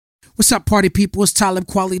What's up, party people? It's Talib,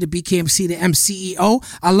 Kweli, the BKMC, the MCEO.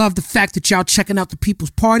 I love the fact that y'all checking out the People's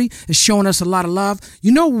Party and showing us a lot of love.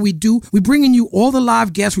 You know what we do? We bringing you all the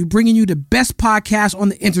live guests. We bringing you the best podcast on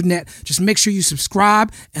the internet. Just make sure you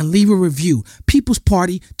subscribe and leave a review. People's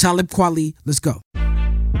Party, Talib, Kweli. Let's go. What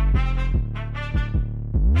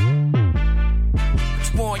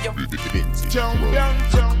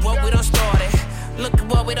we done started. Look at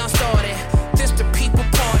what we done started. This the People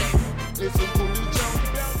Party.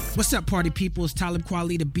 What's up, party people? It's Talib,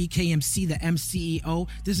 Kweli, the BKMC, the MCEO.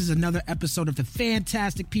 This is another episode of the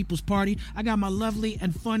fantastic People's Party. I got my lovely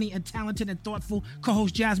and funny and talented and thoughtful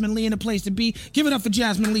co-host Jasmin, Leigh in the place to be. Give it up for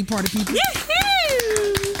Jasmin, Leigh, party people.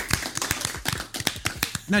 Yee-hoo!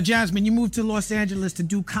 Now, Jasmin, you moved to Los Angeles to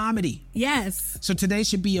do comedy. Yes. So today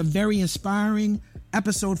should be a very inspiring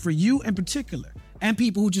episode for you in particular and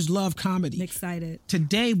people who just love comedy. I'm excited.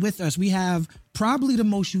 Today with us, we have probably the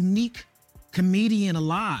most unique comedian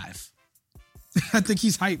alive. I think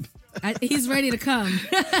he's hype. He's ready to come.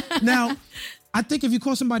 Now, I think if you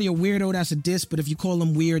call somebody a weirdo, that's a diss, but if you call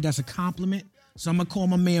him weird, that's a compliment. So I'm going to call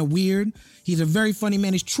my man Weird. He's a very funny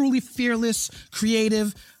man. He's truly fearless,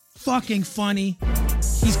 creative, fucking funny.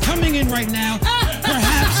 He's coming in right now.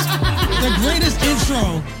 Perhaps the greatest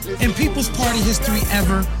intro in People's Party history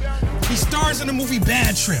ever. He stars in the movie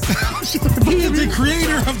Bad Trip. He is the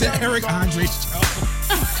creator of the Eric Andre Show.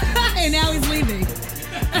 And now he's leaving.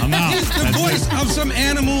 I'm out. He's the voice of some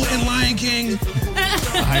animal in Lion King.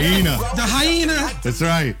 Hyena. The hyena. That's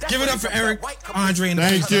right. Give it up for Eric Andre.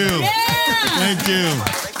 Thank you. Yeah. Thank you.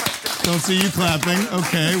 Don't see you clapping.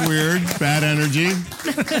 Okay, weird. Bad energy.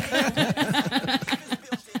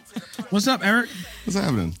 What's up, Eric? What's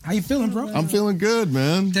happening? How you feeling, bro? I'm feeling good,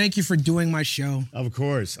 man. Thank you for doing my show. Of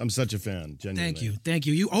course. I'm such a fan. Genuinely. Thank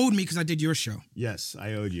you. You owed me because I did your show. Yes,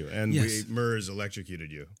 I owed you. And Yes. Murs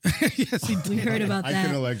electrocuted you. Yes, he We did. heard about I that.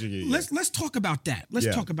 can electrocute you. Let's talk about that. Let's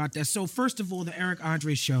Yeah. talk about that. So first of all, the Eric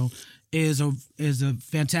Andre Show is a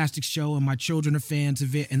fantastic show, and my children are fans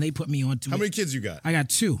of it, and they put me onto it. How many kids you got? I got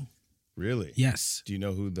 2. Really? Yes, Do you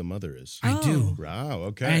know who the mother is? I do. Wow,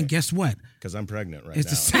 okay. And guess what? Because I'm pregnant right It's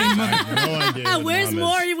now. the same mother. I have no idea who the Where's mom is.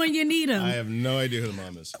 Maury when you need him? I have no idea who the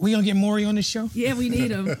mom is. We gonna get Maury on this show? Yeah, we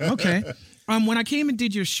need him. Okay. When I came and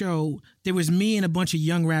did your show, there was me and a bunch of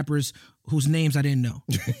young rappers whose names I didn't know.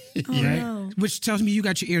 Oh, no. Which tells me you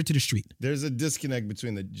got your ear to the street. There's a disconnect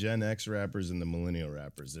between the Gen X rappers and the millennial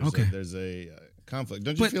rappers. Okay. There's a conflict.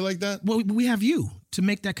 Don't you feel like that? Well, we have you to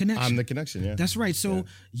make that connection. I'm the connection, yeah. That's right. So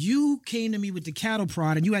you came to me with the cattle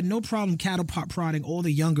prod, and you had no problem cattle prodding all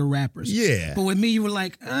the younger rappers. Yeah. But with me, you were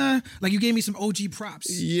like you gave me some OG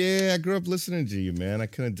props. Yeah, I grew up listening to you, man. I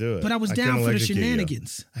couldn't do it. But I was couldn't down for the electrocute you.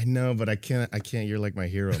 shenanigans. I know, but I can't. You're like my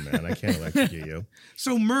hero, man. I can't electrocute you.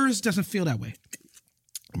 So Murs doesn't feel that way.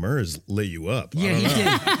 Murs lit you up. Yeah, I he don't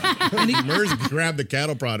know. did. And he, Murs grabbed the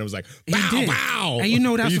cattle prod and was like, He "Bow, did. bow!" And you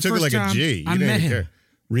know that's you the took first it like time a G. You I didn't met even him. care.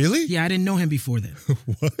 Really? yeah, I didn't know him before then.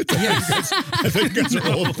 What? Yes. I think you guys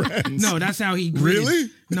are old friends. No, that's how he greeted. Really?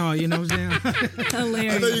 No, you know what I'm saying?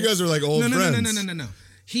 Hilarious. I thought you guys were like old friends. No.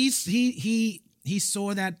 He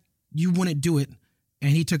saw that you wouldn't do it,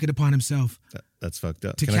 and he took it upon himself. That's fucked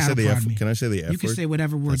up. To Can I say the cattle F? prod me. Can I say the F You can word? say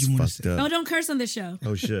whatever word That's you want to fucked say. up. Oh, don't curse on the show.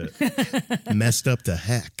 Oh shit. Messed up to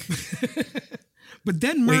heck. But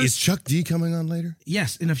then Murs, Wait, is Chuck D coming on later?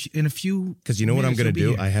 yes, in a few. Because you know what I'm minutes going to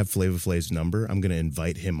he'll do? be I here. have Flavor Flav's number. I'm going to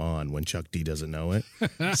invite him on when Chuck D doesn't know it.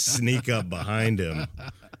 Sneak up behind him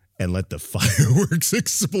and let the fireworks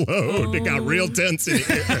explode. It got real tense in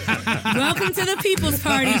here. Welcome to the People's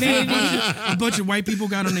Party, baby. A bunch of white people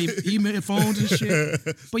got on their email phones and shit.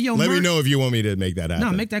 But yo, Let me Murs, know if you want me to make that happen.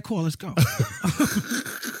 No, make that call. Let's go.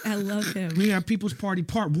 I love him. We have People's Party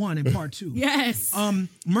Part 1 and Part 2. Yes.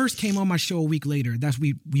 Murs came on my show a week later.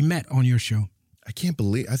 We met on your show. I can't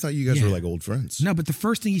believe. I thought you guys Yeah. were like old friends. No, but the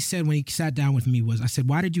first thing he said when he sat down with me was, I said,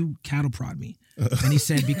 "Why did you cattle prod me?" And he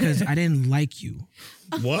said, "Because I didn't like you."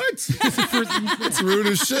 What? That's rude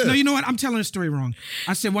as shit. No, you know what? I'm telling the story wrong.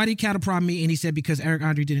 I said, "Why did you cattle prod me?" And he said, "Because Eric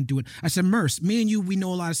Andre didn't do it." I said, "Murs, me and you, we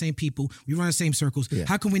know a lot of same people. We run the same circles. Yeah.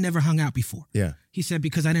 How come we never hung out before?" Yeah. He said,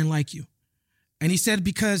 "Because I didn't like you." And he said,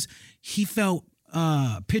 because he felt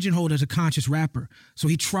pigeonholed as a conscious rapper. So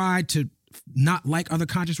he tried to not like other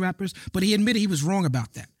conscious rappers, but he admitted he was wrong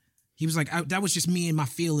about that. He was like, that was just me and my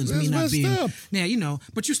feelings, That's me not messed being. up. Yeah, you know.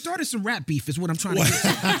 But you started some rap beef, is what I'm trying to get to.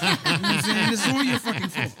 You know what I'm saying? It's all your fucking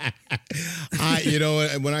fault. You know,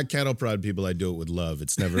 when I cattle prod people, I do it with love.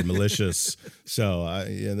 It's never malicious. So,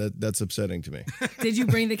 that's upsetting to me. Did you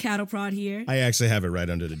bring the cattle prod here? I actually have it right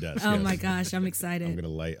under the desk. Oh yes. my gosh, I'm excited. I'm going to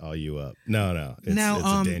light all you up. No.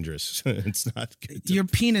 It's dangerous. It's not good. Your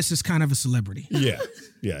penis is kind of a celebrity. Yeah.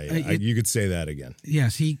 You could say that again.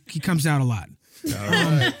 Yes, he comes out a lot. All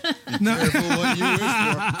right. Careful what you wish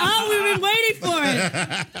for. Oh, we've been waiting for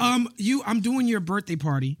it. I'm doing your birthday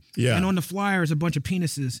party. Yeah. And on the flyer is a bunch of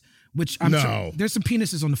penises, which I'm sure there's some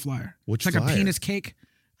penises on the flyer. Which it's like flyer? a penis cake.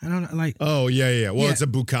 I don't know, like. Oh, yeah. Well, Yeah. it's a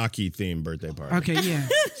bukkake themed birthday party. Okay, yeah.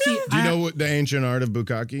 See, Do you know what the ancient art of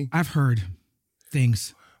bukkake? I've heard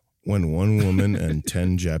things. When one woman and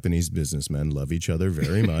 10 Japanese businessmen love each other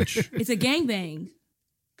very much. It's a gangbang.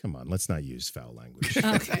 Come on, let's not use foul language.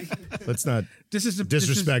 Okay. Let's not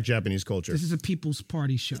disrespect Japanese culture. This is a people's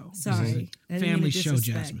party show. Sorry. I didn't mean Family to show,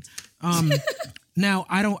 disrespect. Jasmine. Now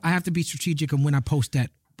I have to be strategic on when I post that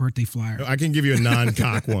birthday flyer. I can give you a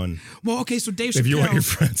non-cock one Well, okay, so Dave Chappelle. if you want your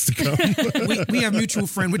friends to come. we have mutual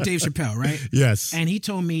friend with Dave Chappelle, right? Yes. And he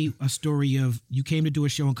told me a story of you came to do a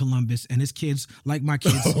show in Columbus, and his kids, like my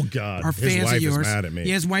kids, Oh, God. are His fans wife of is yours. mad at me.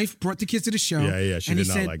 Yeah, his wife brought the kids to the show. Yeah, she and did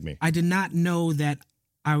he not said, like me. I did not know that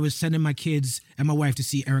I was sending my kids and my wife to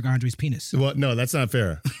see Eric Andre's penis. Well, no, that's not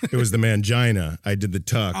fair. It was the mangina. I did the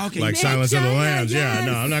tuck, Okay. like Silence of the Mangina, Lambs. yes. Yeah,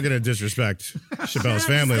 no, I'm not going to disrespect Chappelle's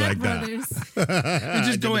family like that. You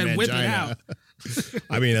just go ahead and whip it out.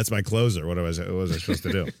 I mean, that's my closer. What was I supposed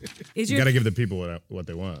to do? Is You your got to give the people what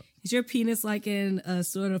they want. is your penis like in a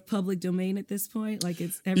sort of public domain at this point? Like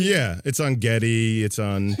it's everywhere? Yeah, it's on Getty. It's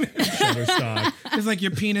on Shutterstock. It's like your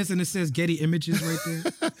penis, and it says Getty Images right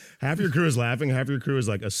there. Half your crew is laughing. Half your crew is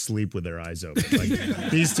like asleep with their eyes open. Like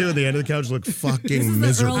these two at the end of the couch look fucking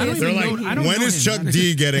miserable. earliest They're I like, don't know when is him. Chuck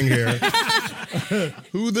D getting here?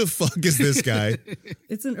 Who the fuck is this guy?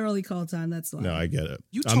 It's an early call time. That's why. No, I get it.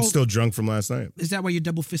 You I'm told- still drunk from last night. Is that why you're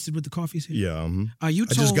double fisted with the coffees here? Yeah. You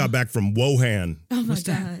I just told- got back from Wuhan, Oh my What's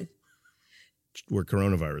that? god. where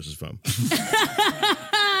coronavirus is from.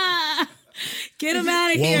 Get him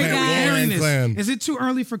out of here, Wuhan, guys. Wuhan. Awareness. Clan. Is it too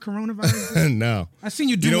early for coronavirus? No. I seen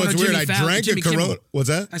you do You know one what's on weird? Jimmy I Fallon, drank a Jimmy Corona. Kimmel. What's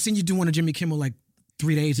that? I seen you do one of Jimmy Kimmel like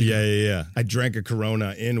 3 days ago. Yeah. I drank a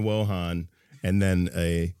Corona in Wuhan, and then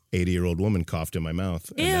a 80-year-old woman coughed in my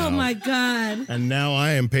mouth. Ew, And now, my god. And now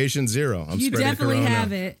I am patient zero. I'm You spreading definitely Corona.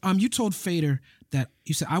 have it. You told Fader that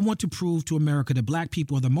you said, I want to prove to America that black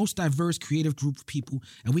people are the most diverse, creative group of people,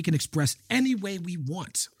 and we can express any way we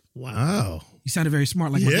want. Wow. You sounded very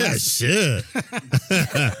smart, like my Yeah, glasses. shit.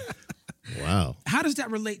 Wow. How does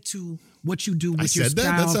that relate to what you do with I your said that?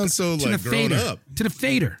 style? That sounds so, to like, the grown Fader, up. To the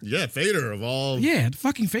Fader. Yeah, Fader of all Yeah, the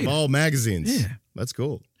fucking Fader. all magazines. Yeah. That's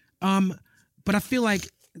cool. But I feel like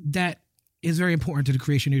that is very important to the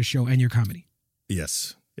creation of your show and your comedy.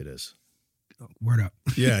 Yes, it is. Word up.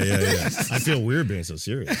 Yeah. I feel weird being so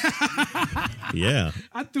serious. Yeah.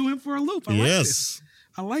 I threw him for a loop. Yes.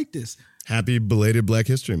 I like this. Happy belated Black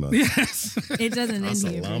History Month. Yes. It doesn't end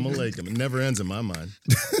here. Assalamu baby. alaikum. It never ends in my mind.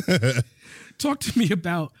 Talk to me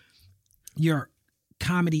about your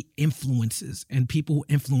comedy influences and people who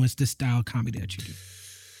influence this style of comedy that you do.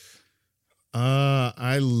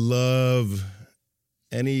 I love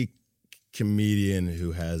any comedian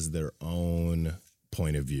who has their own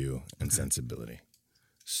point of view and sensibility.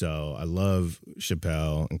 So I love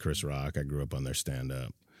Chappelle and Chris Rock. I grew up on their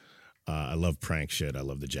stand-up. I love prank shit. I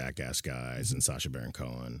love the Jackass guys and Sacha Baron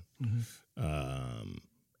Cohen.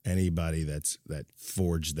 Anybody that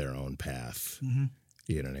forged their own path.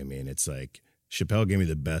 You know what I mean? It's like Chappelle gave me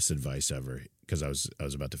the best advice ever because I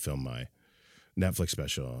was about to film my Netflix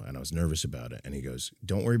special and I was nervous about it. And he goes,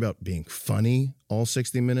 don't worry about being funny all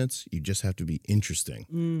 60 minutes. You just have to be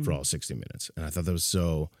interesting for all 60 minutes. And I thought that was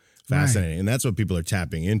so fascinating. And that's what people are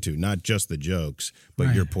tapping into, not just the jokes,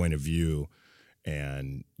 but your point of view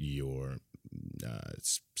and your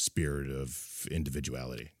spirit of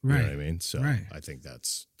individuality. You know what I mean? So I think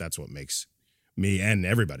that's what makes me and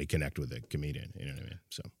everybody connect with a comedian. You know what I mean?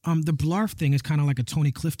 So The Blarf thing is kind of like a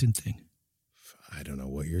Tony Clifton thing. I don't know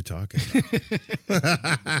what you're talking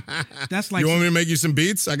about. That's like You want me to make you some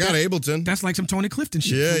beats? I got Ableton. that's like some Tony Clifton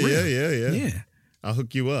shit. for real. Yeah. I'll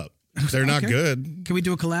hook you up. They're not Okay. good. Can we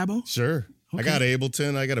do a collabo? Sure. I Okay. got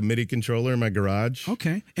Ableton. I got a MIDI controller in my garage.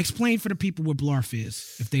 Okay. Explain for the people what Blarf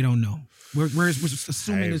is if they don't know. We're I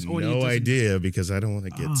assuming this have audience no doesn't- idea because I don't want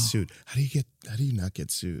to get sued. How do you not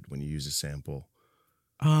get sued when you use a sample?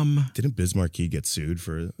 Didn't Biz Markie get sued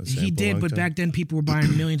for a sample? He did, but back then people were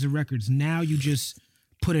buying millions of records. Now you just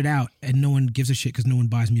put it out and no one gives a shit because no one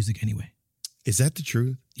buys music anyway. Is that the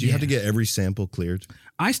truth? Do you have to get every sample cleared?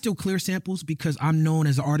 I still clear samples because I'm known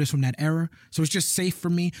as an artist from that era, so it's just safe for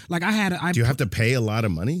me. Like do you have to pay a lot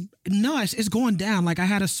of money? No, it's going down. Like I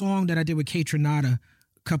had a song that I did with K Trinata a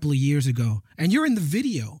couple of years ago, and you're in the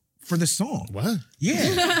video for the song. What?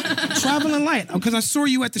 Yeah, Traveling Light. Because I saw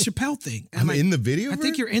you at the Chappelle thing. I'm in the video. I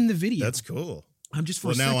think you're in the video. That's cool. I'm just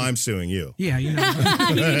now I'm suing you. Yeah, you know.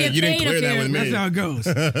 You didn't clear that with me. That's how it goes.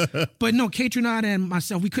 But no, K Trinata and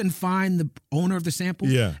myself, we couldn't find the owner of the sample.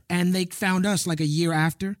 Yeah. And they found us like a year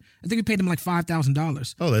after. I think we paid them like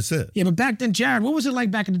 $5,000. Oh, that's it. Yeah, but back then, Jared, what was it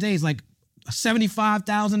like back in the days? Like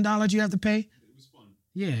 $75,000 you have to pay? It was fun.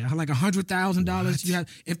 Yeah, like $100,000 you have.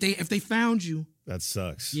 If they found you. That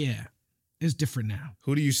sucks. Yeah. It's different now.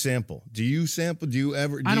 Who do you sample? Do you sample? Do you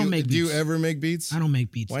ever? I don't make beats. Do you ever make beats? I don't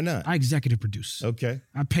make beats. Why not? I executive produce. Okay.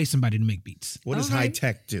 I pay somebody to make beats. What does High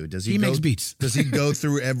Tech do? Does he makes beats. Does he go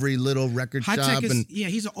through every little record High shop? Tech is,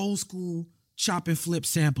 he's an old school chop and flip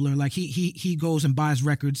sampler. Like he goes and buys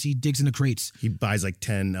records. He digs in the crates. He buys like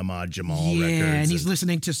 10 Ahmad Jamal records. Yeah, and he's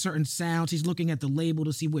listening to certain sounds. He's looking at the label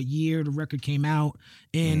to see what year the record came out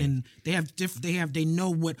in, and they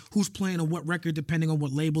know who's playing on what record depending on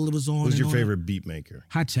what label it was on. Who's your favorite beat maker?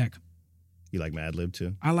 High Tech. You like Madlib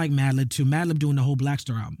too? I like Madlib too. Madlib doing the whole Black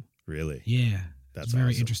Star album. Really? Yeah, that's very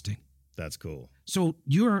awesome. interesting. That's cool. So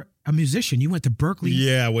you're a musician. You went to Berkeley.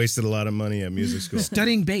 Yeah, I wasted a lot of money at music school.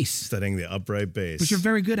 Studying bass. Studying the upright bass. But you're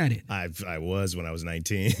very good at it. I was when I was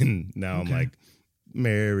 19. Now I'm like,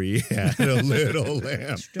 Mary had a little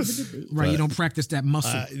lamb. Right, you don't practice that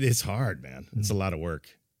muscle. It's hard, man. It's a lot of work.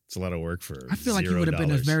 It's a lot of work for I feel like you would have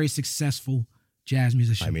been a very successful jazz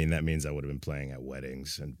musician. I mean, that means I would have been playing at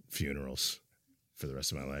weddings and funerals for the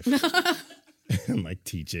rest of my life. I'm like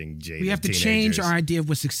teaching jaded We have to teenagers. change our idea of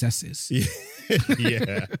what success is.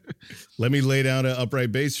 Yeah. Let me lay down an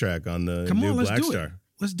upright bass track on the new Black Star.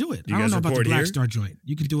 Let's do it. You I don't guys know about the record Black here? Star joint.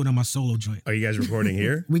 You can do it on my solo joint. Are you guys recording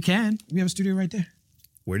here? We can. We have a studio right there.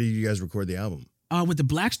 Where do you guys record the album? With the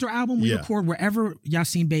Black Star album, we record wherever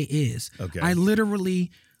Yasin Bey is. Okay. I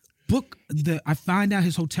literally I find out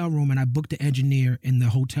his hotel room and I book the engineer in the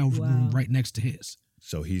hotel room right next to his.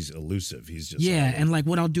 So he's elusive. He's just and like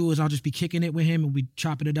what I'll do is I'll just be kicking it with him and we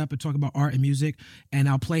chopping it up and talk about art and music, and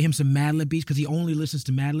I'll play him some Madlib beats because he only listens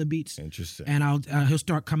to Madlib beats. Interesting. And he'll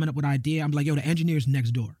start coming up with an idea. I'm like, yo, the engineer's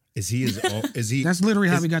next door. Is he his own? Is he? That's literally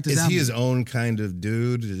how we got this album. Is he album. his own kind of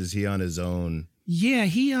dude? Is he on his own? Yeah,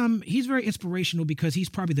 he's very inspirational because he's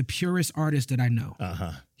probably the purest artist that I know.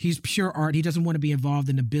 He's pure art. He doesn't want to be involved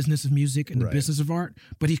in the business of music and the business of art,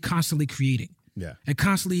 but he's constantly creating. Yeah. And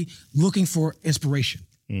constantly looking for inspiration.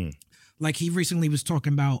 Like he recently was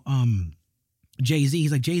talking about Jay-Z.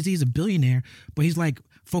 He's like, Jay-Z is a billionaire, but he's like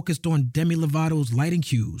focused on Demi Lovato's lighting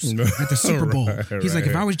cues at the Super Bowl. He's like,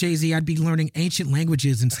 if I was Jay-Z, I'd be learning ancient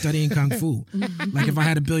languages and studying Kung Fu. Like if I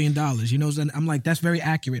had $1 billion, you know? And I'm like, that's very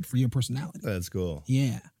accurate for your personality. That's cool.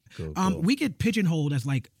 Yeah. Cool. We get pigeonholed as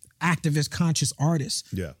like activist, conscious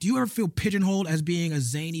artists. Yeah. Do you ever feel pigeonholed as being a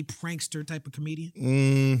zany prankster type of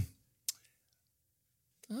comedian?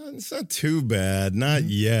 It's not too bad. Not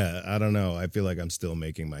yet. I don't know. I feel like I'm still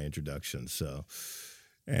making my introduction. So,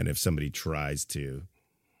 and if somebody tries to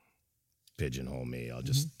pigeonhole me, I'll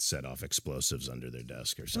just set off explosibles under their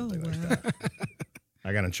desk or something like that.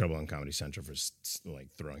 I got in trouble on Comedy Central for like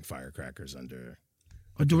throwing firecrackers under.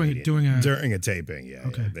 During a taping. Yeah.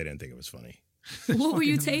 Okay. Yeah. They didn't think it was funny. What were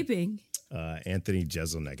you taping? Anthony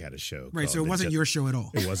Jeselnik had a show. Right, so it wasn't your show at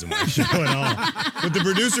all. It wasn't my show at all. But the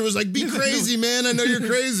producer was like, be crazy, man. I know you're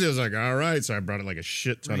crazy. I was like, all right. So I brought in like a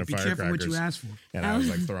shit ton of be firecrackers. careful what you ask for. And I was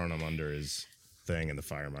like throwing them under his thing, and the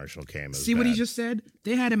fire marshal came. See what he just said?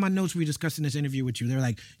 They had in my notes we were discussing this interview with you. They're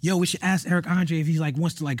like, yo, we should ask Eric Andre if he like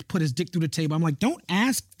wants to like put his dick through the table. I'm like, don't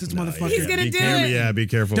ask this motherfucker. He's gonna do it. Yeah, be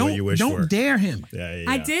careful what you wish for. Don't dare him. Yeah.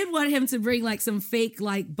 I did want him to bring like some fake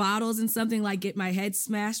like bottles and something, like get my head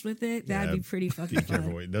smashed with it. That'd be pretty fucking Be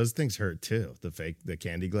careful. fun. Those things hurt too. The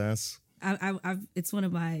candy glass. It's one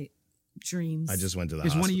of my dreams. I just went to the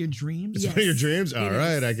It's hospital. one of your dreams? It's one of your dreams? All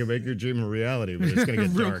right, I can make your dream a reality, but it's going to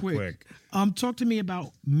get Real dark quick. Talk to me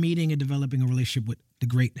about meeting and developing a relationship with the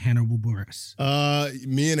great Hannibal Burress.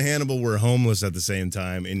 Me and Hannibal were homeless at the same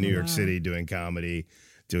time in New York City doing comedy,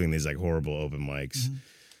 doing these like horrible open mics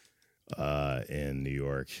in New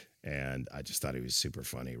York. And I just thought he was super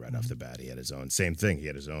funny right off the bat. He had his own, same thing. He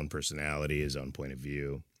had his own personality, his own point of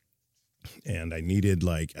view. And I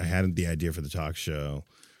had the idea for the talk show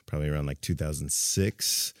probably around like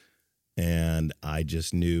 2006. And I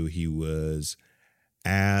just knew he was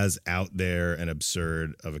as out there and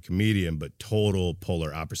absurd of a comedian, but total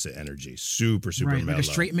polar opposite energy. Super Right, mellow. like a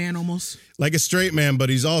straight man almost. Like a straight man, but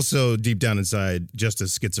he's also deep down inside just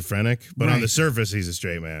as schizophrenic. But on Right. the surface, he's a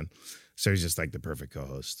straight man. So he's just like the perfect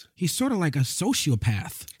co-host. He's sort of like a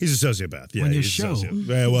sociopath. He's a sociopath. Yeah, On your he's a show.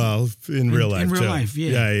 Yeah, well, in real life, in real too. life,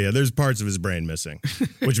 yeah. Yeah. There's parts of his brain missing,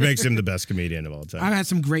 which makes him the best comedian of all time. I've had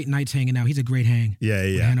some great nights hanging out. He's a great hang. Yeah.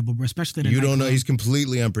 with Hannibal Burress, especially the You don't know. nightclub. He's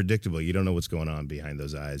completely unpredictable. You don't know what's going on behind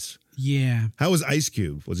those eyes. Yeah. How was Ice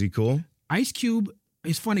Cube? Was he cool? Ice Cube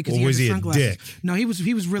is funny because Or he was has the he a sunglasses. dick? No, he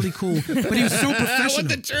was really cool, but he was so professional. What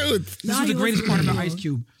the truth? This is the greatest part about Ice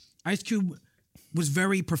Cube. Ice Cube was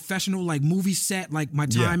very professional, like movie set, like my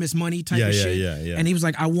time is money type of shit. Yeah. And he was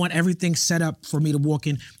like, I want everything set up for me to walk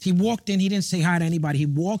in. He walked in, he didn't say hi to anybody. He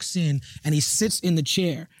walks in and he sits in the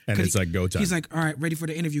chair. And it's like go time. He's like, all right, ready for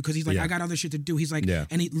the interview. Because he's like, Yeah. I got other shit to do. He's like, Yeah.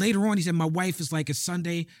 and later on, he said, my wife is like, it's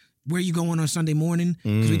Sunday. Where you going on Sunday morning?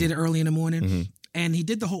 Because we did it early in the morning. Mm-hmm. And he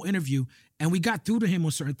did the whole interview. And we got through to him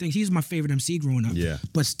on certain things. He's my favorite MC growing up. Yeah.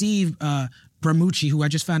 But Steve Bramucci, who I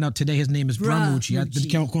just found out today, his name is Bramucci. I've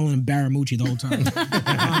been calling him Baramucci the whole time.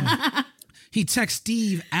 He texted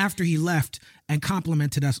Steve after he left and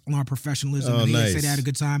complimented us on our professionalism. Oh, and he nice. said they had a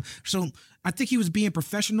good time. So I think he was being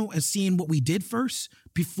professional and seeing what we did first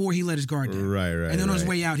before he let his guard down. Right. And then on his right.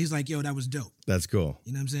 way out, he's like, yo, that was dope. That's cool.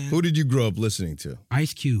 You know what I'm saying? Who did you grow up listening to?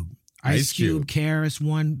 Ice Cube. Ice Cube, KRS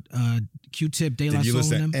One, Q-Tip, De La Did you Soul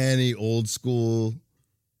listen and to them. any old school,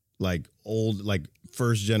 like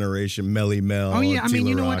first generation Melly Mel? Oh yeah, I mean, Tila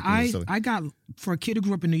you know what? Rock and stuff? I got, for a kid who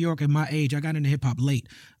grew up in New York at my age, I got into hip hop late.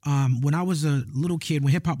 When I was a little kid,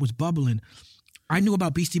 when hip hop was bubbling, I knew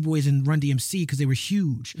about Beastie Boys and Run DMC because they were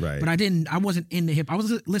huge. Right. But I wasn't into hip. I was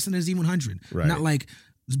listening to Z100, Right. not like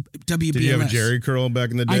WBLS. Did you have a Jerry curl back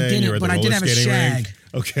in the day? I and didn't, you were at but the I did roller have a skating shag. rink?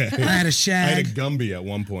 Okay. I had a shag. I had a Gumby at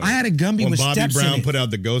one point. I had a Gumby when with Bobby steps in Brown it. put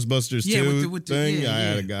out the Ghostbusters 2 thing. yeah, I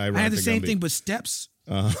had a guy. I had the same Gumby. thing, but steps.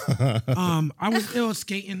 I was ill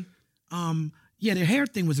skating. Yeah, the hair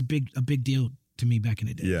thing was a big deal to me back in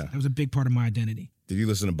the day. Yeah. That was a big part of my identity. Did you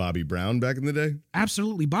listen to Bobby Brown back in the day?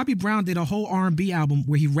 Absolutely. Bobby Brown did a whole R&B album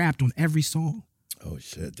where he rapped on every song. Oh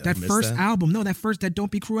shit! That first album, that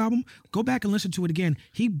Don't Be Crew album, go back and listen to it again.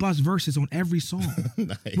 He buzzed verses on every song,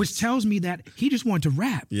 Nice. which tells me that he just wanted to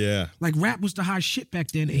rap. Yeah. Like rap was the high shit back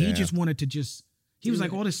then, and he Yeah. just wanted to he was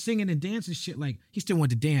like all this singing and dancing shit. Like he still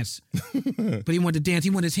wanted to dance, but he wanted to dance.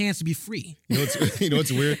 He wanted his hands to be free. You know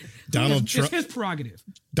what's weird? Donald It's Trump. his prerogative.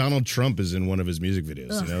 Donald Trump is in one of his music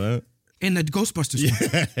videos. You know that? In the Ghostbusters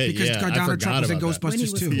one. Because yeah, I Donald Trump was in forgot about that. When he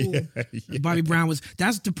Ghostbusters was too. cool. Bobby Brown was,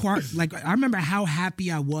 that's the part, like, I remember how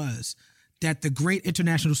happy I was that the great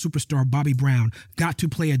international superstar Bobby Brown got to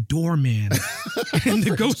play a doorman in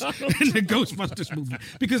the Ghostbusters movie.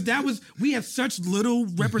 Because we had such little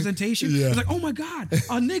representation. Yeah. It was like, oh my God, a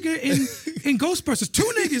nigga in Ghostbusters, 2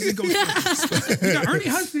 niggas in Ghostbusters. You got Ernie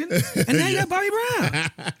Hudson, and now you got Bobby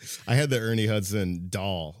Brown. I had the Ernie Hudson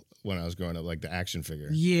doll when I was growing up, like the action figure.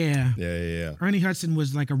 Yeah. Yeah. Ernie Hudson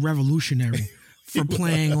was like a revolutionary for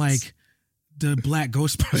playing like the black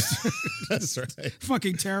Ghostbusters. That's right.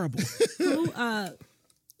 Fucking terrible.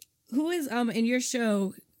 Who is in your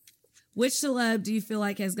show? Which celeb do you feel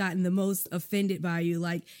like has gotten the most offended by you?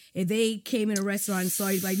 Like if they came in a restaurant and saw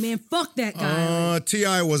you, like, man, fuck that guy.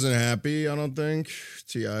 T.I. wasn't happy, I don't think.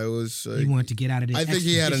 T.I. was... He wanted to get out of this. I think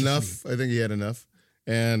he had expeditiously. enough.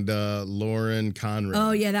 And Lauren Conrad.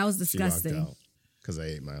 Oh yeah, that was She disgusting. walked out because I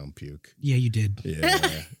ate my own puke. Yeah, you did.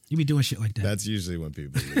 Yeah. You be doing shit like that. That's usually when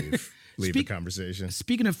people leave the conversation.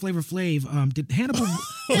 Speaking of Flavor Flav, did Hannibal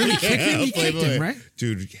really kick him? He kicked him, right?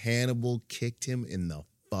 Dude, Hannibal kicked him in the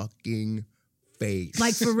fucking face.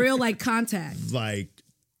 Like for real, like contact. Like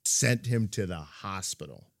sent him to the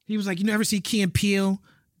hospital. He was like, you never see Key and Peele?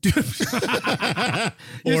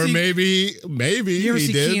 Or maybe You ever he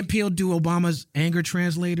see did. Key and Peele do Obama's anger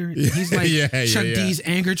translator? He's like Chuck D's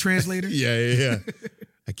anger translator. Yeah.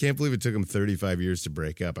 I can't believe it took him 35 years to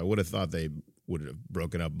break up. I would have thought they would have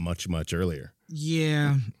broken up much, much earlier.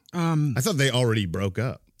 Yeah. I thought they already broke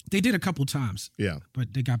up. They did a couple times. Yeah.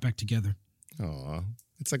 But they got back together. Aw.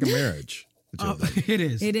 It's like a marriage. It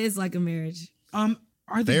is. It is like a marriage.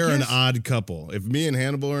 Are the They're an guests- odd couple. If me and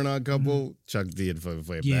Hannibal are an odd couple, Chuck D and Flavor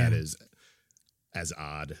Flav, Yeah. that is as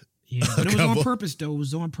odd. Yeah, but it was on couple. purpose, though. It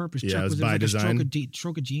was on purpose. Yeah, Chuck it was was by like design. a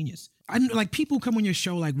stroke of genius. I know, like people come on your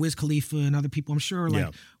show, like Wiz Khalifa and other people. I'm sure,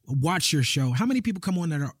 like watch your show. How many people come on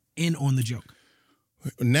that are in on the joke?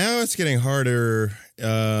 Now it's getting harder.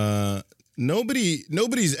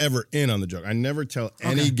 Nobody's ever in on the joke. I never tell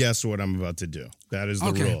any guest what I'm about to do. That is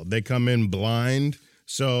the rule. They come in blind,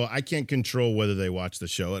 so I can't control whether they watch the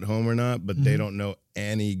show at home or not, but they don't know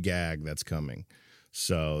any gag that's coming.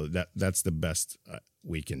 So that's the best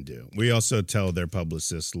we can do. We also tell their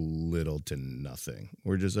publicists little to nothing.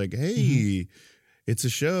 We're just like, hey, it's a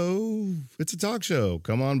show. It's a talk show.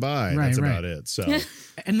 Come on by. That's about it. So,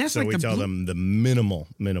 and that's so like we tell them the minimal.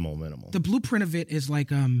 The blueprint of it is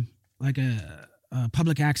like a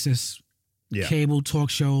public access cable talk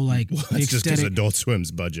show. Like it's just because Adult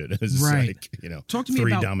Swim's budget is like, Talk to me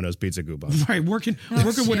 3 about Domino's pizza coupons. Right, working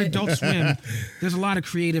with Adult Swim. There's a lot of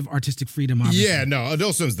creative, artistic freedom. Obviously. Yeah, no,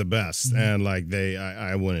 Adult Swim's the best, and like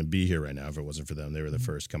I wouldn't be here right now if it wasn't for them. They were the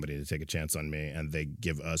first company to take a chance on me, and they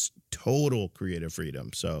give us total creative freedom.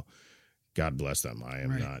 So, God bless them. I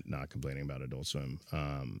am not complaining about Adult Swim.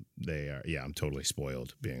 They are. Yeah, I'm totally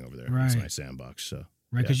spoiled being over there. It's my sandbox. So.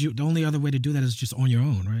 Right, because the only other way to do that is just on your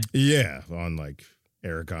own, right? Yeah, on like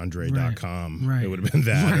ericandre.com. Right. It would have been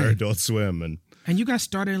that or Adult Swim. And you guys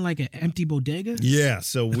started in like an empty bodega? Yeah,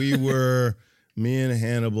 so we were, me and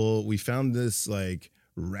Hannibal, we found this like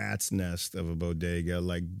rat's nest of a bodega.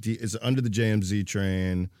 Like it's under the JMZ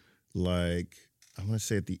train, like I want to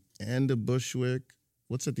say at the end of Bushwick.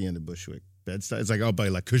 What's at the end of Bushwick? Bed-Stuy? It's like out by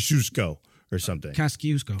like Kosciuszko or something.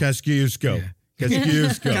 Kosciuszko. Yeah.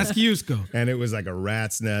 Kosciuszko. And it was like a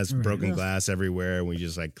rat's nest, broken glass everywhere. And we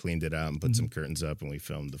just like cleaned it out and put some curtains up, and we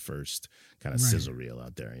filmed the first kind of sizzle reel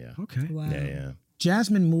out there. Yeah. Okay. Wow. Yeah.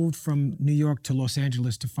 Jasmin moved from New York to Los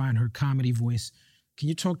Angeles to find her comedy voice. Can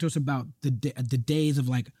you talk to us about the days of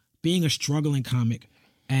like being a struggling comic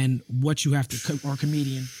and what you have to, or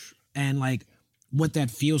comedian, and like what that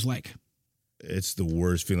feels like? It's the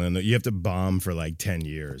worst feeling. You have to bomb for like 10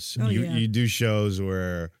 years. You do shows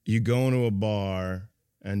where you go into a bar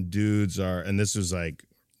and dudes are, and this was like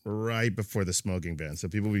right before the smoking ban. So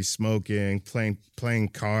people be smoking, playing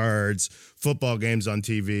cards, football games on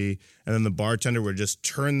TV, and then the bartender would just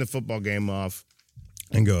turn the football game off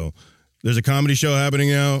and go, "There's a comedy show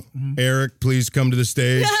happening now. Eric, please come to the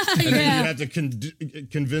stage." And then you have to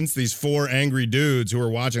convince these 4 angry dudes who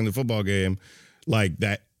are watching the football game like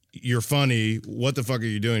that. You're funny. What the fuck are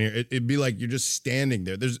you doing here? It'd be like you're just standing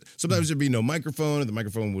there. Sometimes there'd be no microphone, and the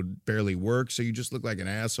microphone would barely work, so you just look like an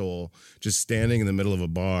asshole just standing in the middle of a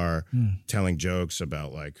bar telling jokes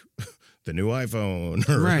about like the new iPhone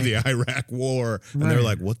or the Iraq War, and they're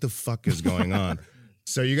like, "What the fuck is going on?"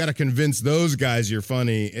 So you got to convince those guys you're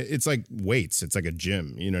funny. It's like weights. It's like a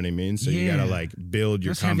gym. You know what I mean? So you got to like build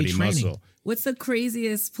your comedy muscle. What's the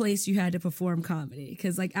craziest place you had to perform comedy?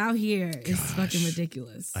 Because like out here, it's fucking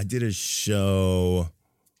ridiculous. I did a show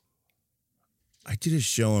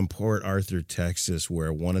in Port Arthur, Texas,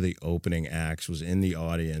 where one of the opening acts was in the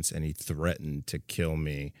audience and he threatened to kill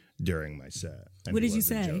me during my set. What did you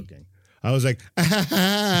say? Joking. I was like,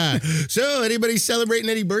 "So anybody celebrating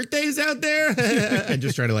any birthdays out there?" I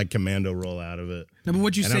just tried to like commando roll out of it. No, but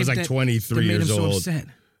what'd you say? I was like 23 years so old. Upset?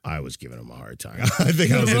 I was giving him a hard time. I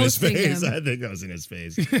think I was in his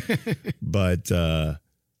face. But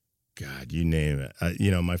God, you name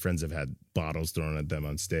it. My friends have had bottles thrown at them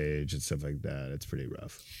on stage and stuff like that. It's pretty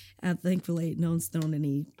rough. Thankfully, no one's thrown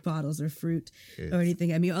any bottles or fruit or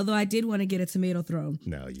anything at me. Although I did want to get a tomato thrown.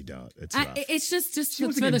 No, you don't. It's rough. It's just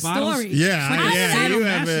for the story. Yeah, you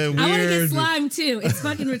have a weird... I want to get slime too. It's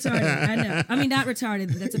fucking retarded. I know. I mean, not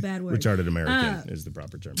retarded. That's a bad word. Retarded American is the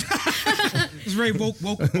proper term. It's very woke.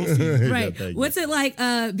 Right. What's it like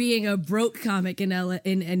being a broke comic in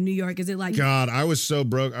New York? Is it like... God, I was so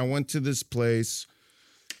broke. I went to this place.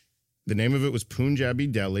 The name of it was Punjabi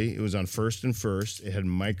Deli. It was on First and First. It had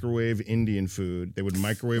microwave Indian food. They would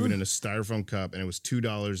microwave it in a styrofoam cup, and it was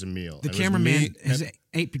 $2 a meal. The cameraman has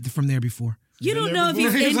ate from there before. You don't know if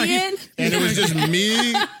he's Indian? And it was just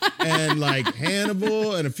me and like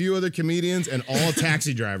Hannibal and a few other comedians and all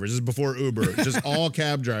taxi drivers. This is before Uber. Just all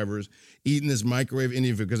cab drivers eating this microwave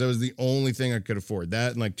Indian food because that was the only thing I could afford.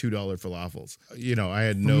 That and like $2 falafels. I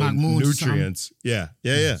had no nutrients. Yeah.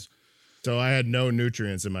 So I had no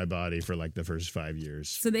nutrients in my body for like the first 5 years.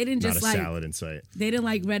 So they didn't just like salad in sight. They didn't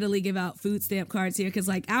like readily give out food stamp cards here because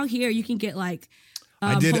like out here you can get like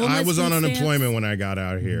I was on unemployment when I got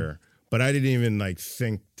out here, but I didn't even like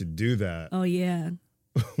think to do that. Oh yeah.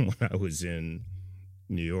 When I was in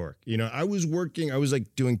New York, I was working. I was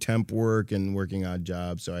like doing temp work and working odd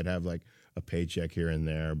jobs, so I'd have like a paycheck here and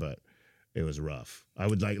there, but. It was rough. I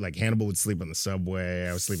would like Hannibal would sleep on the subway.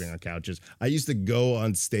 I was sleeping on couches. I used to go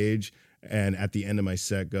on stage and at the end of my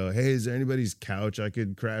set go, "Hey, is there anybody's couch I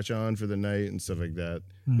could crash on for the night?" and stuff like that.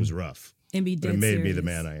 It was rough. And be dead It made serious. me the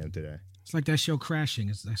man I am today. It's like that show Crashing.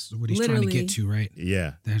 That's what he's trying to get to, right?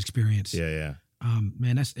 Yeah. That experience. Yeah.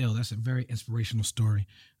 Man, that's ill. That's a very inspirational story.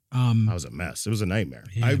 I was a mess. It was a nightmare.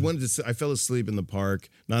 Yeah. I fell asleep in the park,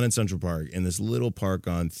 not in Central Park, in this little park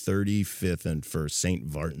on 35th and First, St.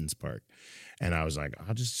 Vartan's Park. And I was like,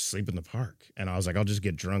 I'll just sleep in the park. And I was like, I'll just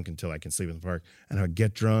get drunk until I can sleep in the park. And I would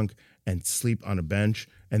get drunk and sleep on a bench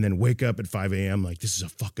and then wake up at 5 a.m. like, this is a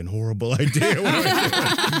fucking horrible idea. What am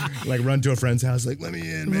I doing? Like run to a friend's house, like, let me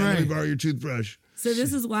in, man. Let me borrow your toothbrush. So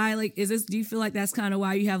this is why, like, do you feel like that's kind of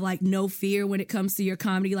why you have, like, no fear when it comes to your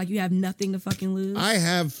comedy? Like, you have nothing to fucking lose? I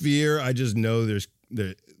have fear. I just know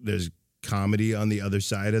there's comedy on the other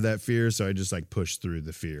side of that fear. So I just, like, push through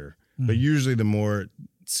the fear. But usually the more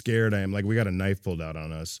scared I am, like, we got a knife pulled out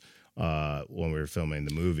on us when we were filming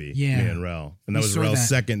the movie, me and Rel. And that was Rel's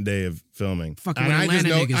second day of filming. And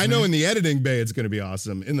I know in the editing bay it's going to be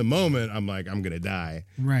awesome. In the moment, I'm like, I'm going to die.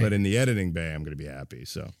 Right. But in the editing bay, I'm going to be happy,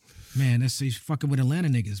 so... Man, he's fucking with Atlanta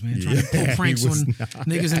niggas, man. Trying to pull pranks on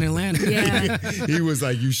niggas in Atlanta. Yeah. He was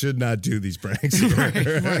like, you should not do these pranks.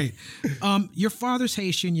 Right. Your father's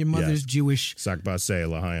Haitian, your mother's Jewish. Sakbase,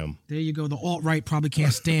 L'chaim. There you go. The alt-right probably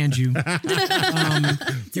can't stand you.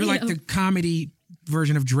 You're like the comedy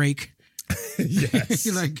version of Drake. Yes.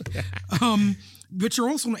 You're like, but you're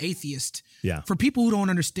also an atheist. Yeah. For people who don't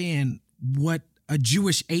understand what a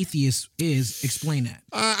Jewish atheist is, explain that.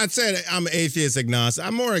 I'd say I'm atheist agnostic.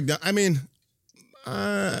 I'm more,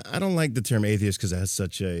 I don't like the term atheist because it has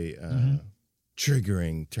such a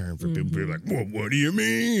triggering term for people to be like, well, what do you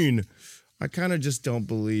mean? I kind of just don't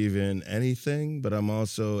believe in anything, but I'm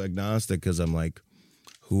also agnostic because I'm like,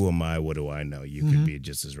 who am I? What do I know? You could be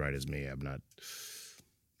just as right as me. I'm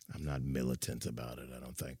not militant about it, I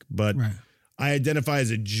don't think. But I identify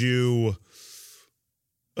as a Jew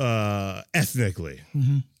ethnically.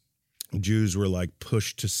 Jews were like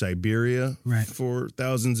pushed to Siberia for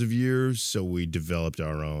thousands of years, so we developed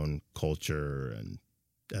our own culture and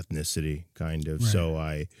ethnicity, kind of. So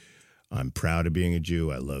I'm proud of being a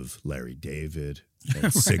Jew. I love Larry David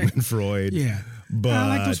and Sigmund Freud. Yeah, but I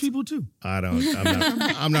like those people too.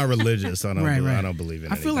 I'm not religious. I don't believe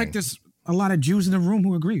in. I feel like there's a lot of Jews in the room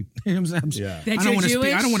who agree. You know what I'm saying? That I don't want to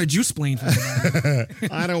Jewish? I don't want to Jew-splain.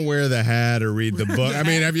 I don't wear the hat or read the book. I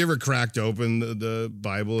mean, have you ever cracked open the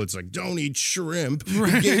Bible? It's like, don't eat shrimp.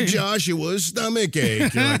 It gave Joshua a stomach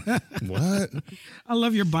ache. You're like, what? I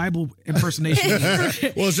love your Bible impersonation.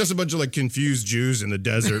 Well, it's just a bunch of like confused Jews in the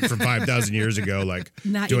desert from 5,000 years ago, like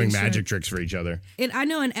Not doing eating magic shrimp. Tricks for each other. And I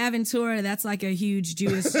know in Aventura, that's like a huge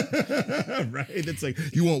Jewish... Right? It's like,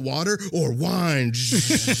 you want water or wine?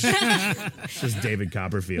 It's just David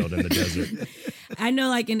Copperfield in the desert. I know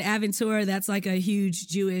like in Aventura, that's like a huge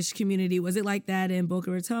Jewish community. Was it like that in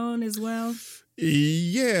Boca Raton as well?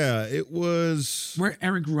 Yeah, it was. Where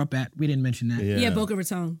Eric grew up at, we didn't mention that. Yeah, Boca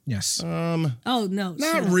Raton. Yes. Oh, no.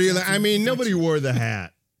 Not really. I mean, nobody wore the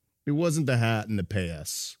hat. It wasn't the hat and the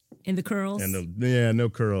payas. And the curls? And no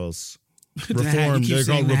curls. The hat, Reformed. you keep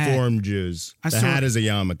They're called saying the hat. Reformed Jews. I The saw, hat is a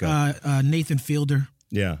yarmulke. Nathan Fielder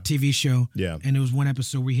Yeah. TV show. Yeah. And there was one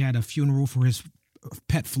episode where he had a funeral for his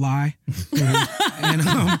pet fly.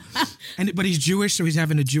 But he's Jewish, so he's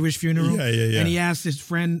having a Jewish funeral. Yeah. And he asked his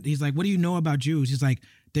friend, he's like, what do you know about Jews? He's like,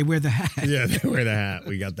 they wear the hat. Yeah, they wear the hat.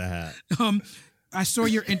 We got the hat. I saw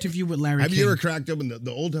your interview with Larry Have King. you ever cracked open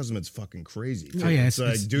the Old Testament's fucking crazy. Too. Oh, yeah, It's like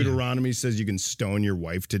it's- Deuteronomy says you can stone your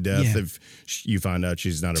wife to death Yeah. if you find out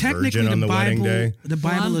she's not a Technically, virgin on the wedding day. The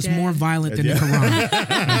Bible I'm is dead. more violent than the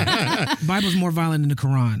Quran. The Bible's more violent than the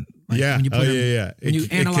Quran. Like, Yeah. when you put When you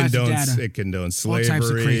analyze the data. It condones All slavery. types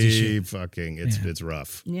of crazy shit. Fucking, it's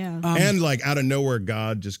rough. Yeah. And like out of nowhere,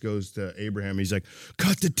 God just goes to Abraham. He's like,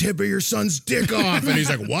 cut the tip of your son's dick off. And he's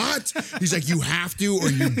like, what? He's like, you have to, or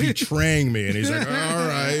you're betraying me. And he's like, all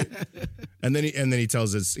right. And then he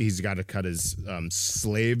tells us he's got to cut his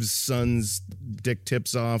slave's son's dick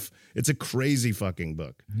tips off. It's a crazy fucking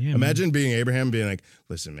book. Yeah, Imagine being Abraham, being like,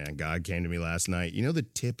 listen, man, God came to me last night. You know the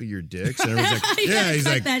tip of your dicks? And everyone's like, yeah. He's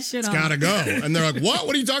cut like, that shit it's off. gotta go. And they're like, what?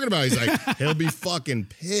 What are you talking about? He's like, he'll be fucking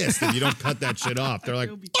pissed if you don't cut that shit off. They're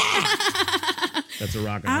like, that's a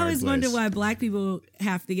rock and I hard always place. wonder why black people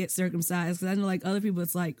have to get circumcised, because I know like other people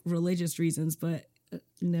it's like religious reasons, but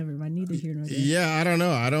never mind, neither here nor there. Yeah, I don't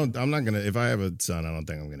know. I'm not gonna. If I have a son, I don't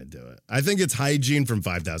think I'm gonna do it. I think it's hygiene from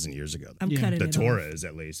 5,000 years ago. I'm cutting The it Torah off. is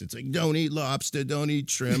at least. It's like, don't eat lobster, don't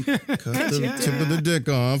eat shrimp, cut the tip of the dick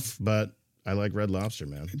off. But I like Red Lobster,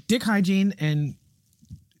 man. Dick hygiene and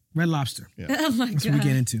Red Lobster. Oh my That's what we God.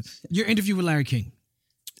 get into. Your interview with Larry King.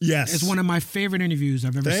 Yes, It's one of my favorite interviews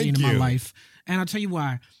I've ever Thank seen in my you. life. And I'll tell you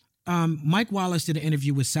why. Mike Wallace did an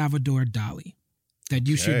interview with Salvador Dali that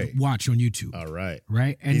you Okay. should watch on YouTube. All right.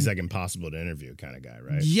 Right? And He's like impossible to interview kind of guy,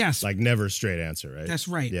 right? Yes. Like never a straight answer, right? That's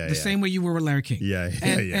right. Yeah, The same way you were with Larry King. Yeah.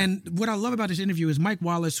 And what I love about this interview is Mike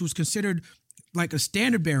Wallace, who's considered like a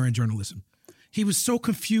standard bearer in journalism. He was so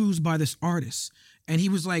confused by this artist, and he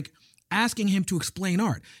was like asking him to explain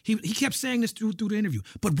art. He kept saying this through the interview.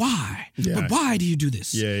 But why? Yeah. But why do you do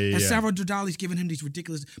this? Yeah. And Salvador Dali's giving him these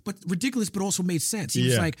ridiculous, but also made sense. He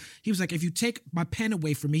was like, if you take my pen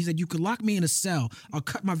away from me, he said, you could lock me in a cell. I'll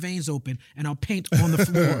cut my veins open and I'll paint on the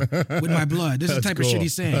floor with my blood. This is the type of shit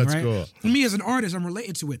he's saying, That's right? cool. And me as an artist, I'm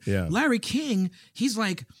related to it. Yeah. Larry King, he's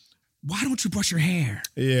like, why don't you brush your hair?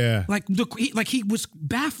 Yeah. Like, look, he was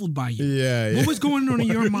baffled by you. Yeah. What was going on in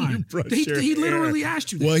your mind? He literally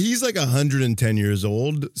asked you that. Well, he's like 110 years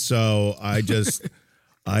old, so I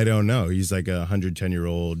don't know. He's like a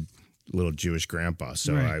 110-year-old little Jewish grandpa,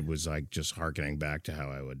 so I was like just hearkening back to how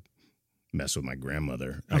I would mess with my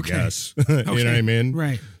grandmother, I guess. You know what I mean?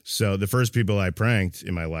 Right. So the first people I pranked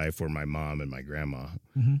in my life were my mom and my grandma.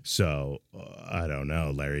 Mm-hmm. So I don't know,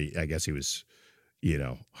 Larry. I guess he was,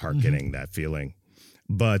 hearkening that feeling.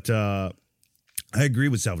 But I agree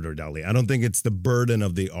with Salvador Dali. I don't think it's the burden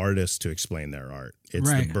of the artist to explain their art. It's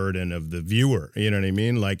the burden of the viewer. You know what I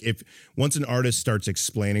mean? Like if once an artist starts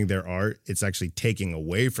explaining their art, it's actually taking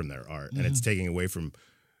away from their art, and it's taking away from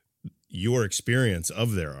your experience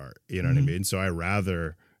of their art. You know what I mean? So I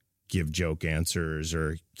rather give joke answers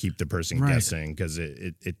or keep the person guessing because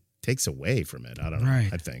it takes away from it. I don't know.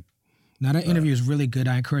 I think. Now that interview is really good.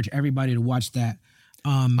 I encourage everybody to watch that.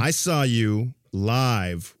 I saw you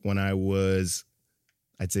live when I was,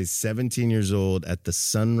 I'd say 17 years old at the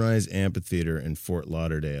Sunrise Amphitheater in Fort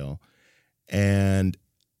Lauderdale. And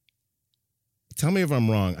tell me if I'm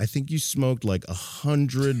wrong. I think you smoked like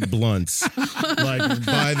 100 blunts. Like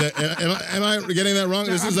by the, am I getting that wrong?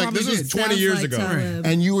 This is 20 years ago. Talib.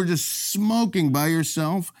 And you were just smoking by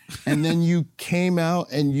yourself. And then you came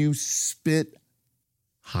out and you spit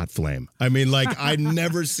hot flame. I mean, like I'd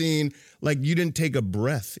never seen, like you didn't take a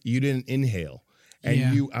breath. You didn't inhale.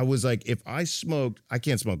 And I was like, if I smoked, I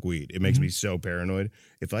can't smoke weed. It makes me so paranoid.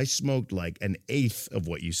 If I smoked like an eighth of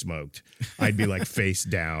what you smoked, I'd be like face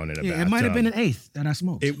down in a bathtub. It might have been an eighth that I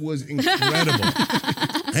smoked. It was incredible.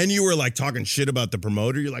 And you were like talking shit about the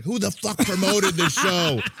promoter. You're like, who the fuck promoted this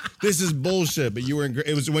show? This is bullshit. But you were,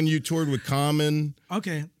 it was when you toured with Common.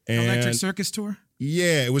 Okay. Electric Circus Tour?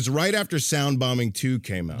 Yeah. It was right after Sound Bombing 2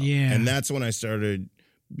 came out. Yeah. And that's when I started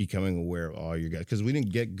becoming aware of all your guys, because we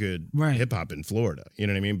didn't get good hip hop in Florida, you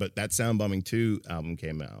know what I mean? But that Sound Bombing 2 album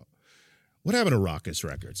came out. What happened to Rawkus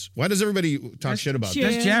Records? Why does everybody talk shit about that?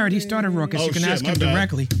 That's Jared. He started Rawkus. You can ask him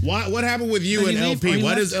directly. What happened with you and LP?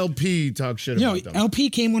 Why does LP talk shit about them? LP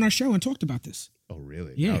came on our show and talked about this. Oh,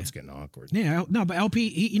 really? Yeah. Now it's getting awkward. Yeah, no, but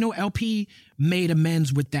LP, LP made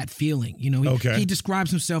amends with that feeling. He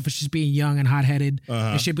describes himself as just being young and hot-headed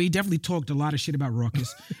and shit, but he definitely talked a lot of shit about Rawkus.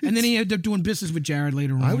 And then he ended up doing business with Jared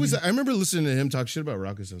later on. I remember listening to him talk shit about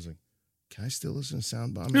Rawkus. I was like, can I still listen to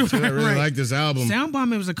Sound Bombing? I really like this album. Sound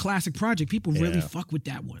Bombing was a classic project. People really fuck with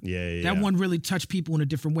that one. That one really touched people in a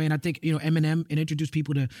different way. And I think, Eminem, and introduced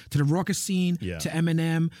people to the Rawkus scene, to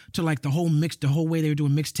Eminem, to like the whole way they were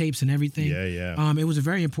doing mixtapes and everything. It was a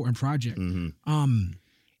very important project.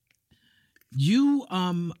 You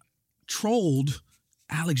trolled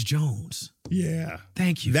Alex Jones. Yeah.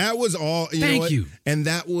 Thank you. That was all. Thank you. And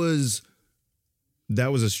that was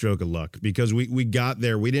a stroke of luck, because we got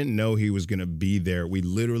there. We didn't know he was going to be there. We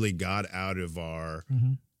literally got out of our,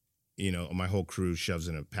 my whole crew shoves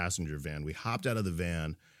in a passenger van. We hopped out of the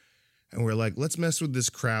van and we're like, let's mess with this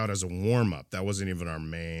crowd as a warm up. That wasn't even our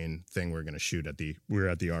main thing. We were going to shoot we were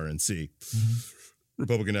at the RNC,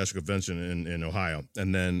 Republican National Convention in Ohio.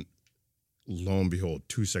 And then lo and behold,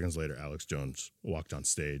 2 seconds later, Alex Jones walked on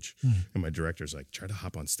stage, and my director's like, try to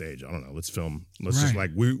hop on stage. I don't know. Let's film. Let's just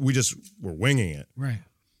like, we're winging it. Right.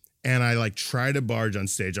 And I like try to barge on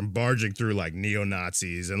stage. I'm barging through like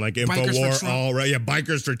neo-Nazis and like InfoWar, all right. Yeah.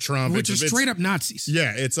 Bikers for Trump. Which is straight up Nazis.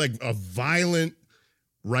 Yeah. It's like a violent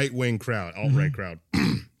right-wing crowd, alt-right crowd.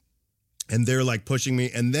 And they're like pushing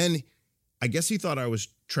me. And then I guess he thought I was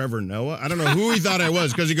Trevor Noah. I don't know who he thought I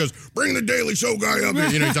was, because he goes, bring the Daily Show guy up here.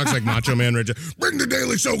 He talks like Macho Man Richard. Bring the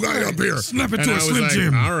Daily Show guy up here. Snap it and to I a was Slim like,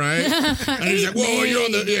 Jim. all right. And he's like, whoa, you're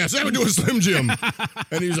on the, snap it to a Slim Jim.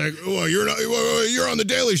 And he's like, whoa, you're on the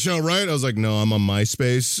Daily Show, right? I was like, no, I'm on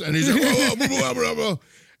MySpace. And he's like, whoa, blah, blah, blah, blah.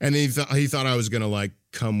 And he thought I was going to like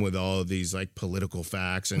come with all of these like political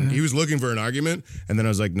facts. And he was looking for an argument. And then I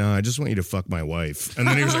was like, no, I just want you to fuck my wife. And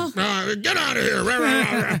then he was like, no, get out of here.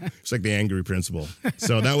 It's like the angry principal.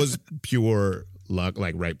 So that was pure luck,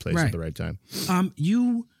 like right place at the right time.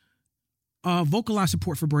 You vocalize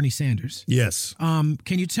support for Bernie Sanders. Yes. Can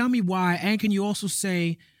you tell me why? And can you also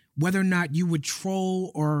say whether or not you would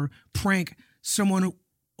troll or prank someone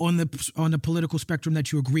on the political spectrum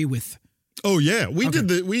that you agree with? Oh yeah, we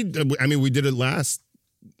did it last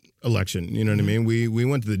election. You know what I mean? We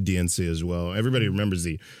went to the DNC as well. Everybody remembers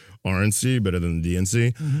the RNC better than the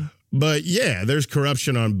DNC. But yeah, there's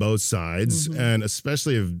corruption on both sides, and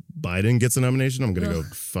especially if Biden gets a nomination, I'm gonna go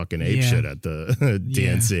fucking apeshit at the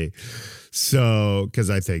DNC. So, because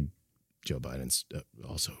I think Joe Biden's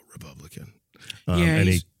also Republican, and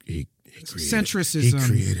he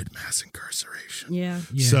created mass incarceration. Yeah.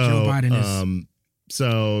 So, Joe Biden is.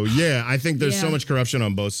 So yeah, I think there's so much corruption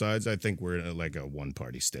on both sides. I think we're in like a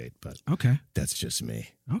one-party state, but that's just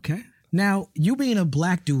me. Okay. Now, you being a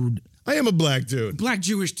black dude. I am a black dude. Black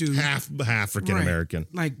Jewish dude. Half African American.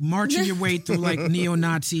 Right. Like marching your way through like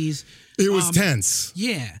neo-Nazis. It was tense.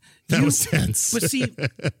 Yeah. That was tense. But see,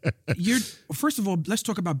 first of all, let's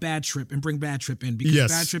talk about Bad Trip and bring Bad Trip in, because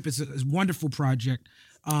Bad Trip is a wonderful project.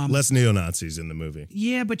 Less neo-Nazis in the movie.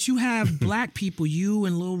 Yeah, but you have black people, you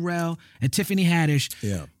and Lil Rel and Tiffany Haddish,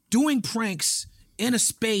 doing pranks in a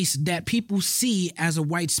space that people see as a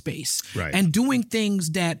white space. Right. And doing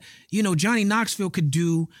things that, Johnny Knoxville could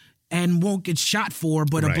do and won't get shot for,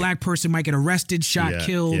 but a black person might get arrested, shot,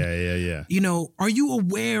 killed. Yeah. Are you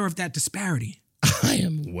aware of that disparity? I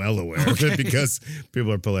am well aware of it because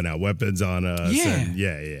people are pulling out weapons on us.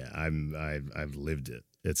 Yeah. And I've lived it.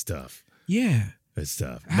 It's tough. Yeah. It's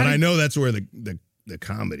tough. But I know that's where the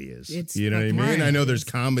comedy is. You know what I mean? Right. I know there's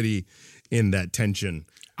comedy in that tension.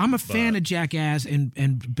 I'm a fan of Jackass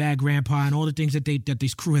and Bad Grandpa and all the things that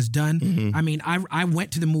this crew has done. I mean, I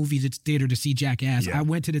went to the movies theater to see Jackass. I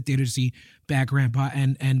went to the theater to see Bad Grandpa,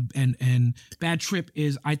 and Bad Trip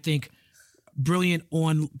is, I think, brilliant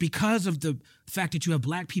because of the fact that you have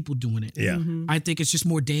black people doing it. Yeah. I think it's just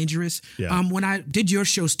more dangerous. Yeah. When I did your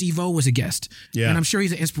show, Steve-O was a guest. Yeah. And I'm sure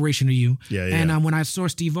he's an inspiration to you. Yeah. And when I saw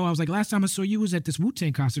Steve-O, I was like, last time I saw you was at this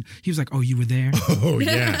Wu-Tang concert. He was like, oh, you were there? Oh,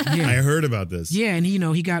 yeah. I heard about this. Yeah, and he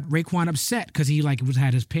got Raekwon upset because he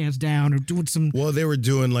had his pants down or doing some. Well, they were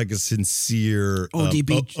doing like a sincere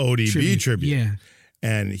ODB tribute. Yeah.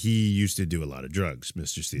 And he used to do a lot of drugs,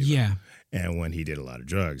 Mr. Steve. Yeah. And when he did a lot of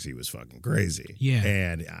drugs, he was fucking crazy. Yeah.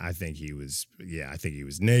 And I think he was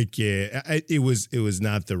naked. It was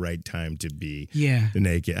not the right time to be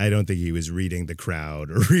naked. I don't think he was reading the crowd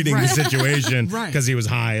or reading the situation because he was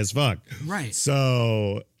high as fuck. Right.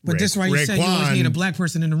 So. But that's why you said you always need a black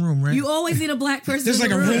person in the room, right? You always need a black person There's in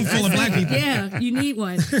the room. There's like a room full of black people. Yeah, you need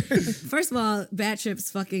one. First of all, Bad Trip's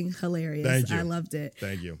fucking hilarious. Thank you. I loved it.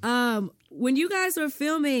 Thank you. When you guys were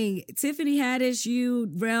filming, Tiffany Haddish, you,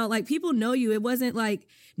 Rel, like people know you. It wasn't like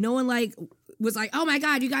no one like was like, oh my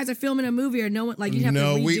God, you guys are filming a movie, or no one like you have to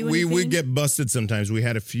redo anything? we would get busted sometimes. We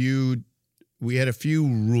had a few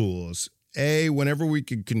rules. Whenever we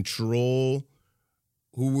could control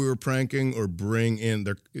who we were pranking or bring in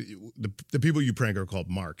the people you prank are called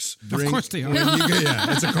marks. Of course they are.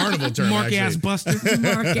 It's a carnival term. Mark ass buster.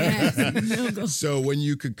 Mark ass. So when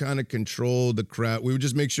you could kind of control the crowd, we would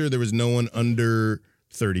just make sure there was no one under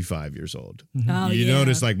 35 years old. Oh, you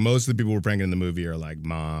notice like most of the people we're pranking in the movie are like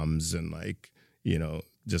moms and like,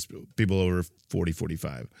 just people over 40,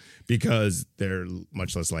 45 because they're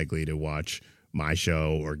much less likely to watch my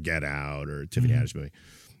show or Get Out or Tiffany Haddish movie.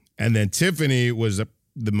 And then Tiffany was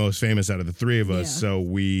the most famous out of the three of us. So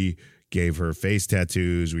we gave her face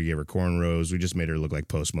tattoos. We gave her cornrows. We just made her look like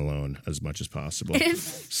Post Malone as much as possible.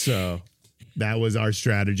 So that was our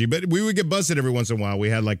strategy. But we would get busted every once in a while. We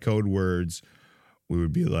had like code words. We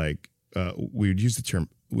would be like, we would use the term,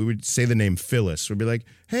 we would say the name Phyllis. We'd be like,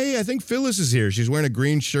 hey, I think Phyllis is here. She's wearing a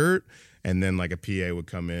green shirt. And then like a PA would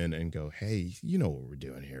come in and go, hey, you know what we're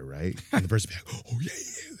doing here, right? And the person would be like, oh,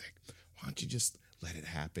 yeah. Like, why don't you just let it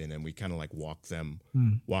happen? And we kind of like walk them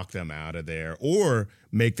out of there, or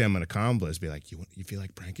make them an accomplice. Be like, you feel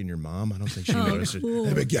like pranking your mom? I don't think she knows. Cool.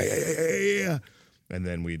 They'd be like, yeah. And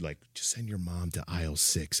then we'd like, just send your mom to aisle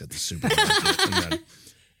 6 at the supermarket.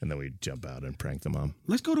 and then we'd jump out and prank the mom.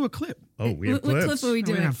 Let's go to a clip. Oh, we have clips. What clip are we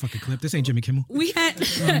doing? We don't have a fucking clip. This ain't Jimmy Kimmel. We had,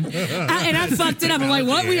 and I fucked it up. I'm like,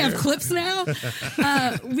 what? We have clips now?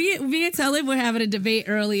 Me and Talib were having a debate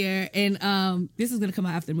earlier, and this is going to come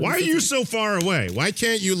out after the movie. Why are you so far away? Why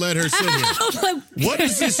can't you let her sit here? What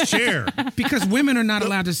is this chair? Because women are not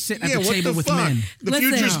allowed to sit at the table with men. The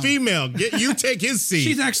future's female. You take his seat.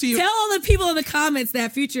 She's actually... Tell all the people in the comments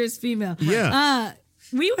that Future is female. Yeah.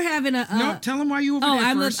 We were having a... no, tell them why you over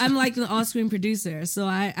there first. I'm like the off-screen producer, so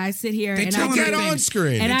I sit here They and tell I her do... Get on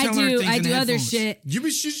screen. And I do in other headphones. shit.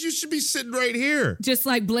 You should be sitting right here. Just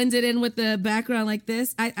like blend it in with the background like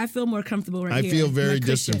this. I feel more comfortable right I here. feel in very my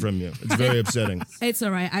distant cushion. from you. It's very upsetting. It's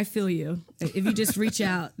all right. I feel you. If you just reach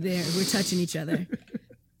out there, we're touching each other.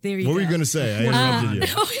 There you go. What were you going to say? I interrupted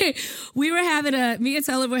you. Okay. Me and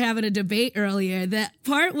Talib were having a debate earlier. That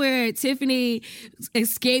part where Tiffany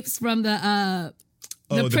escapes from the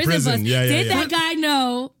prison bus. Did that guy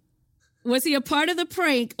know? Was he a part of the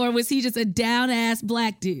prank or was he just a down-ass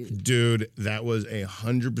black dude? Dude, that was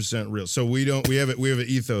 100% real. So we have an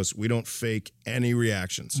ethos. We don't fake any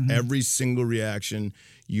reactions. Mm-hmm. Every single reaction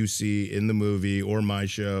you see in the movie or my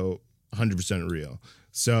show, 100% real.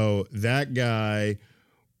 So that guy,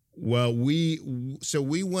 well, we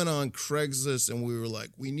went on Craigslist and we were like,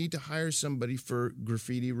 we need to hire somebody for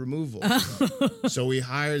graffiti removal. So we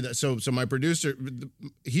hired that. So my producer,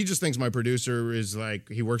 he just thinks my producer is like,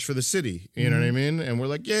 he works for the city. You know what I mean? And we're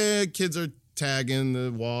like, yeah, kids are tagging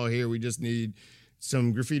the wall here. We just need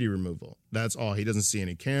some graffiti removal. That's all. He doesn't see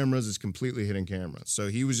any cameras. It's completely hidden cameras. So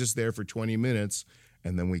he was just there for 20 minutes.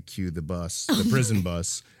 And then we cued the bus, the prison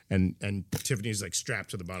bus. And Tiffany's like strapped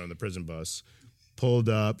to the bottom of the prison bus. Pulled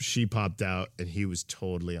up, she popped out, and he was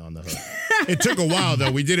totally on the hook. It took a while,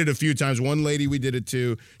 though. We did it a few times. One lady we did it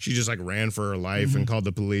to, she just like ran for her life and called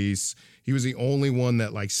the police. He was the only one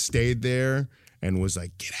that like stayed there and was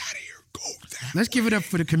like, get out of here, go down. Let's give it up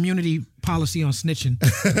for the community policy on snitching.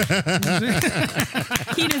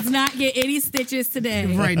 He does not get any stitches today.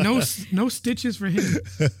 Right, no stitches for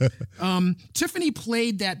him. Tiffany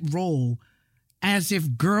played that role as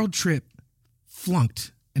if Girl Trip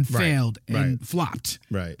flunked and failed and flopped.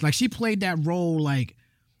 Right. Like she played that role like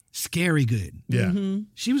scary good. Yeah. Mm-hmm.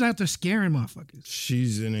 She was out there scaring motherfuckers.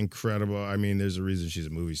 She's an incredible, I mean, there's a reason she's a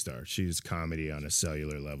movie star. She's comedy on a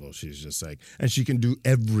cellular level. She's just like, and she can do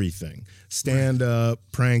everything. Stand up,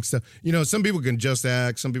 prank stuff. You know, some people can just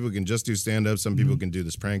act, some people can just do stand up, some people can do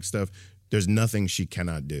this prank stuff. There's nothing she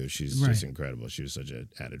cannot do. She's just incredible. She was such an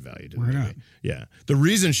added value to the movie. Yeah. The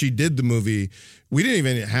reason she did the movie, we didn't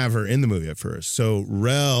even have her in the movie at first. So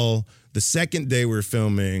Rel, the second day we were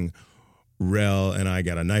filming, Rel and I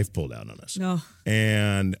got a knife pulled out on us. No.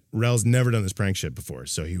 And Rel's never done this prank shit before.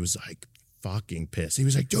 So he was like fucking pissed. He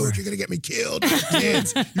was like, dude, you're going to get me killed.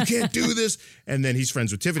 Kids, you can't do this. And then he's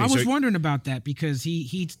friends with Tiffany. I was wondering about that because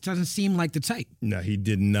he doesn't seem like the type. No, he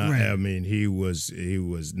did not. I mean, he was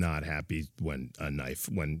not happy when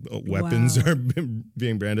weapons are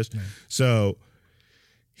being brandished. Right. So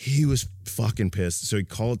he was fucking pissed. So he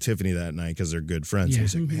called Tiffany that night because they're good friends. Yeah.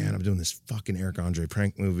 He's like, man, I'm doing this fucking Eric Andre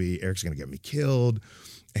prank movie. Eric's going to get me killed.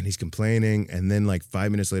 And he's complaining. And then like 5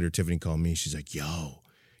 minutes later, Tiffany called me. She's like, yo,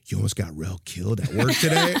 you almost got Rel killed at work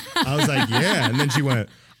today? I was like, yeah. And then she went,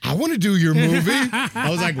 I want to do your movie. I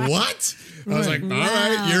was like, what? I was like, all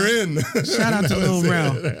right, you're in. Shout out to Lil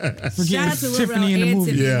Rel. Shout out to Lil Rel and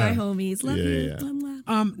Tiffany, my homies. Love you.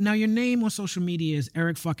 Now, your name on social media is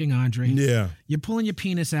Eric fucking Andre. Yeah. You're pulling your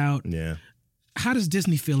penis out. Yeah. How does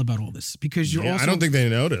Disney feel about all this? Because you're also I don't think they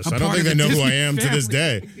notice. I don't think they know who I am to this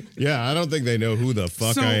day. Yeah, I don't think they know who the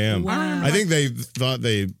fuck I am. Wow. I think they thought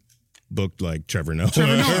they booked like Trevor Noah.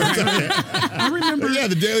 I remember. Yeah,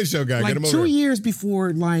 the Daily Show guy. Like get him over. 2 years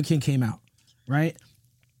before Lion King came out, right?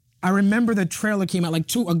 I remember the trailer came out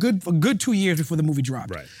like a good 2 years before the movie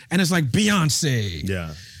dropped. Right. And it's like Beyonce.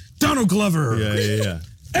 Yeah. Donald Glover. Yeah.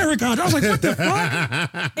 Eric Andre. I was like, what the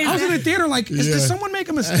fuck? I was in the theater like, did someone make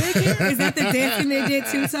a mistake here? Is that the dancing they did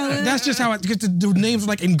too, Talib? That's just how the names were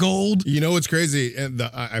like in gold. You know what's crazy?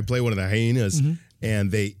 I play one of the hyenas,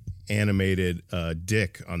 and they animated a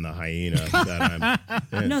dick on the hyena that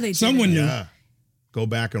I'm in. No, they didn't. Someone knew. Yeah. Go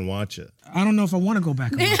back and watch it. I don't know if I want to go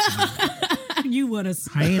back and watch it. You would have.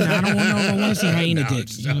 Hyena. I don't know if I want to see hyena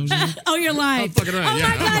dicks. You know what I'm saying? Oh, you're lying. I'm fucking right. Oh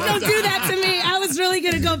my God, don't do that to me. I was really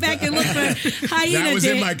going to go back and look for hyena That was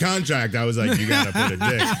dick. in my contract. I was like, you got to put a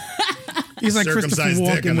dick. He's like Christopher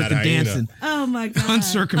Walken with the hyena. dancing. Oh my God.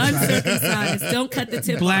 Uncircumcised. Don't cut the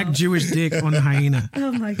tip Black off. Jewish dick on the hyena.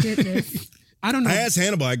 Oh my goodness. I don't know. I asked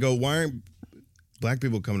Hannibal, I go, why aren't black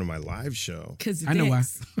people coming to my live show? Because I know why.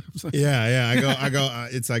 Yeah. I go.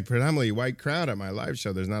 It's like predominantly white crowd at my live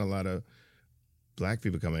show. There's not a lot of black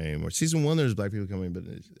people coming anymore. Season 1, there's black people coming, but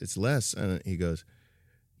it's less. And he goes,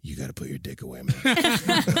 you got to put your dick away, man.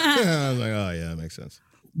 I was like, oh yeah, that makes sense.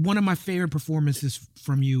 One of my favorite performances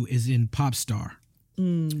from you is in Pop Star.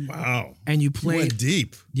 Wow. And you went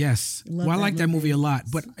deep. Yes. I like that movie a lot.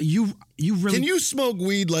 But you really... Can you smoke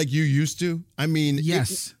weed like you used to? I mean...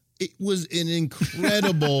 Yes. It was an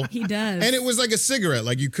incredible... He does. And it was like a cigarette.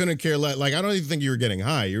 Like you couldn't care less. Like I don't even think you were getting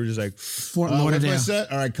high. You were just like... Fort Lauderdale. What's my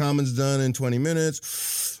set? All right, Common's done in 20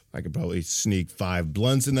 minutes. I could probably sneak 5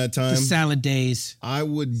 blunts in that time. The salad days. I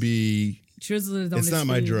would be... It's not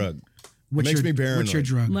my drug. It makes me paranoid. What's your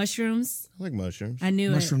drug? Mushrooms. I like mushrooms. I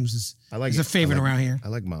knew mushrooms it. is a favorite around here. I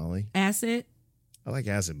like Molly. Acid. I like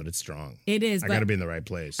acid, but it's strong. It is. I got to be in the right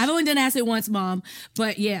place. I've only done acid once, Mom,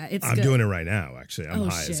 but yeah, it's I'm good. doing it right now, actually. I'm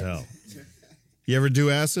high as hell. You ever do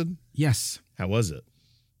acid? Yes. How was it?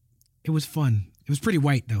 It was fun. It was pretty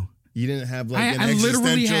white, though. You didn't have like I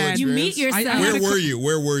literally had. You meet yourself.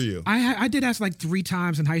 Where were you? I did acid like 3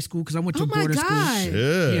 times in high school because I went to a boarding school.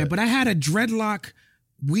 Shit. Yeah, but I had a dreadlock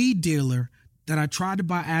weed dealer that I tried to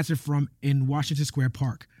buy acid from in Washington Square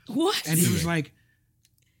Park. What? And he was like,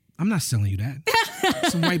 I'm not selling you that.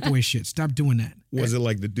 Some white boy shit. Stop doing that. Was it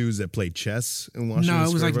like the dudes that played chess in Washington Square? No,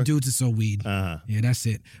 it was like the dudes that sold weed. Uh-huh. Yeah, that's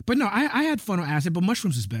it. But no, I had fun on acid, but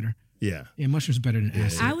mushrooms is better. Yeah. Yeah, mushrooms is better than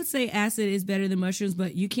acid. I would say acid is better than mushrooms,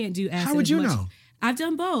 but you can't do acid. How would you know? I've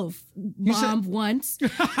done both. Mom once.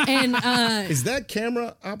 And is that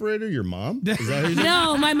camera operator your mom? Is that who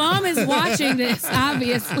no, my mom is watching this,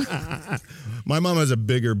 obviously. My mom has a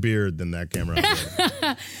bigger beard than that camera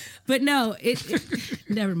operator. But no,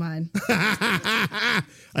 never mind. I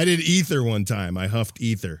did ether one time. I huffed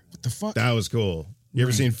ether. What the fuck? That was cool. You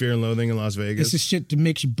ever seen Fear and Loathing in Las Vegas? This is shit that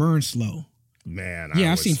makes you burn slow. Man,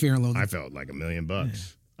 I've seen Fear and Loathing. I felt like $1 million. Yeah.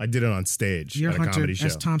 I did it on stage You're at a comedy show.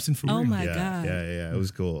 S. Thompson for real. Oh my God. Yeah. It was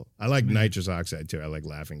cool. I like nitrous oxide too. I like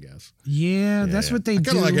laughing gas. Yeah, that's what they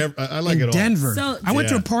do. I like it all. Denver. So, I went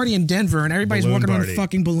to a party in Denver and everybody's Balloon walking party. on a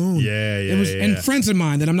fucking balloon. And friends of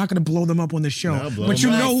mine that I'm not going to blow them up on the show, but you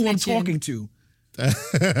know who I'm talking to.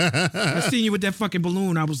 I seen you with that fucking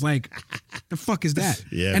balloon. I was like, the fuck is that?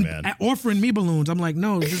 Yeah, and man. Offering me balloons. I'm like,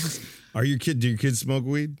 no, this is. Do your kids smoke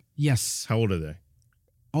weed? Yes. How old are they?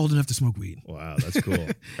 Old enough to smoke weed. Wow, that's cool.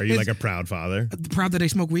 Are you like a proud father? Proud that they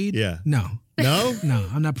smoke weed? Yeah. No. No? No,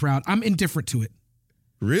 I'm not proud. I'm indifferent to it.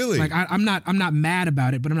 Really? Like I'm not mad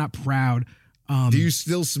about it, but I'm not proud. Do you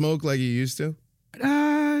still smoke like you used to?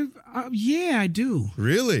 Yeah, I do.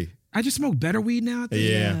 Really? I just smoke better weed now. I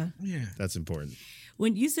think. Yeah. That's important.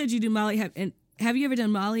 When you said you do Molly, have you ever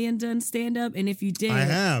done Molly and done stand-up? And if you did... I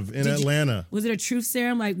have, in Atlanta. Was it a truth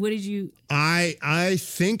serum? Like, what did you... I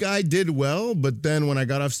think I did well, but then when I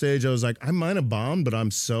got off stage, I was like, I might have bombed, but I'm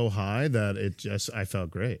so high that I felt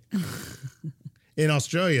great. In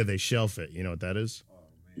Australia, they shelf it. You know what that is?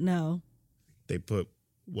 No. They put...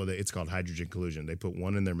 it's called hydrogen collusion. They put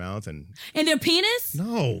one in their mouth and... In their penis?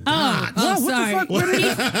 No. Oh, sorry. What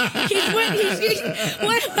the fuck?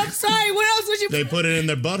 I'm sorry. What else would you... They put it in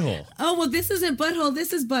their butthole. Oh, well, this isn't butthole.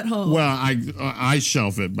 This is butthole. Well, I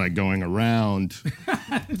shelf it by going around.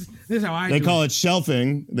 This is how They call it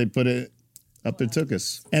shelving. They put it up their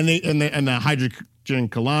tuchus. And the hydrogen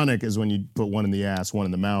colonic is when you put one in the ass, one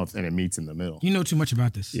in the mouth, and it meets in the middle. You know too much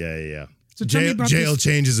about this. Yeah. So jail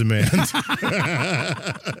changes a man.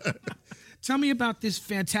 Tell me about this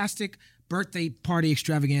fantastic birthday party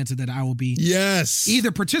extravaganza that I will be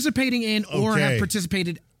either participating in or have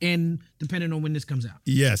participated in, depending on when this comes out.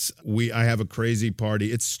 Yes, I have a crazy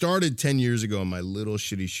party. It started 10 years ago in my little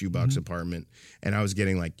shitty shoebox apartment, and I was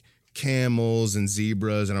getting like camels and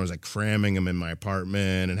zebras, and I was like cramming them in my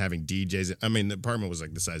apartment and having DJs. I mean, the apartment was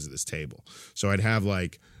like the size of this table, so I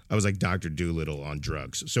was like Dr. Doolittle on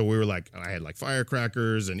drugs. So we were like, I had like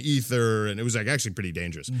firecrackers and ether, and it was like actually pretty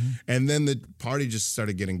dangerous. And then the party just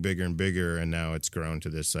started getting bigger and bigger, and now it's grown to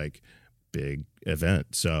this like big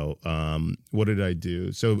event. So what did I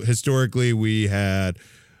do? So historically, we had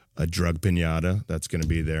a drug piñata that's going to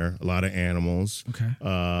be there. A lot of animals.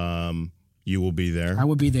 Okay. You will be there. I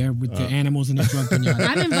will be there with the animals and the drug piñata.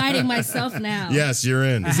 I'm inviting myself now. Yes, you're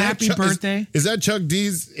in. Happy birthday. Is that Chuck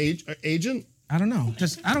D's agent? I don't know.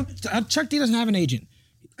 Chuck D doesn't have an agent.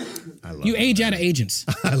 You age out of agents.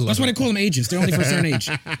 That's why they call them agents. They're only for a certain age.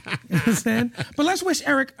 You know what I'm saying? But let's wish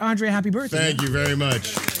Eric Andre a happy birthday. Thank you very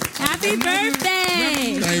much. Happy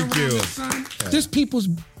birthday. Thank you. This people's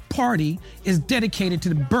party is dedicated to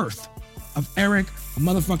the birth of Eric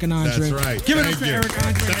motherfucking Andre. That's right. Give it up for Eric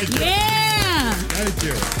Andre. Thank you. Yeah. Thank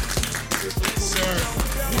you. Sir.